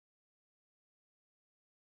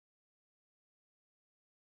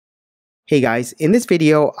Hey guys, in this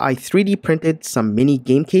video, I 3D printed some mini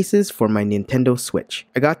game cases for my Nintendo Switch.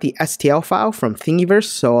 I got the STL file from Thingiverse,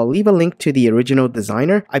 so I'll leave a link to the original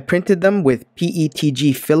designer. I printed them with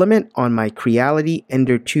PETG filament on my Creality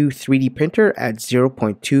Ender 2 3D printer at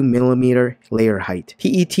 0.2mm layer height.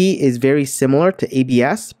 PET is very similar to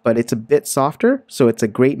ABS, but it's a bit softer, so it's a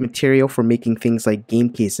great material for making things like game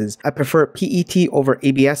cases. I prefer PET over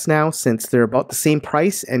ABS now since they're about the same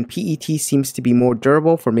price, and PET seems to be more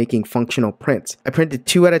durable for making functional prints. I printed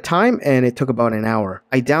 2 at a time and it took about an hour.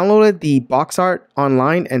 I downloaded the box art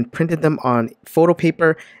online and printed them on photo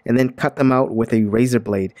paper and then cut them out with a razor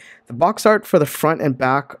blade. The box art for the front and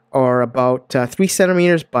back are about 3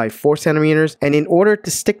 centimeters by 4 centimeters, and in order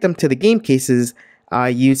to stick them to the game cases, I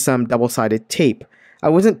used some double-sided tape. I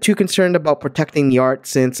wasn't too concerned about protecting the art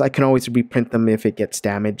since I can always reprint them if it gets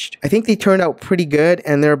damaged. I think they turned out pretty good,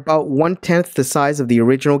 and they're about 1/10 the size of the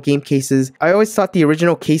original game cases. I always thought the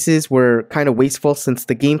original cases were kind of wasteful since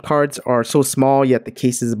the game cards are so small, yet the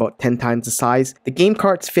case is about 10 times the size. The game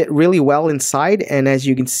cards fit really well inside, and as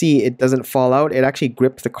you can see, it doesn't fall out. It actually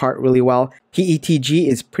grips the cart really well. PETG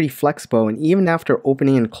is pretty flexible, and even after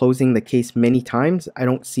opening and closing the case many times, I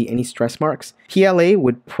don't see any stress marks. PLA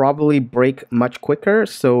would probably break much quicker,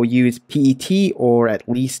 so use PET or at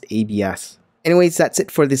least ABS. Anyways, that's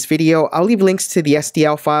it for this video. I'll leave links to the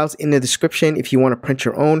STL files in the description if you want to print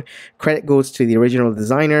your own. Credit goes to the original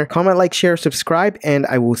designer. Comment, like, share, subscribe, and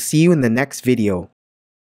I will see you in the next video.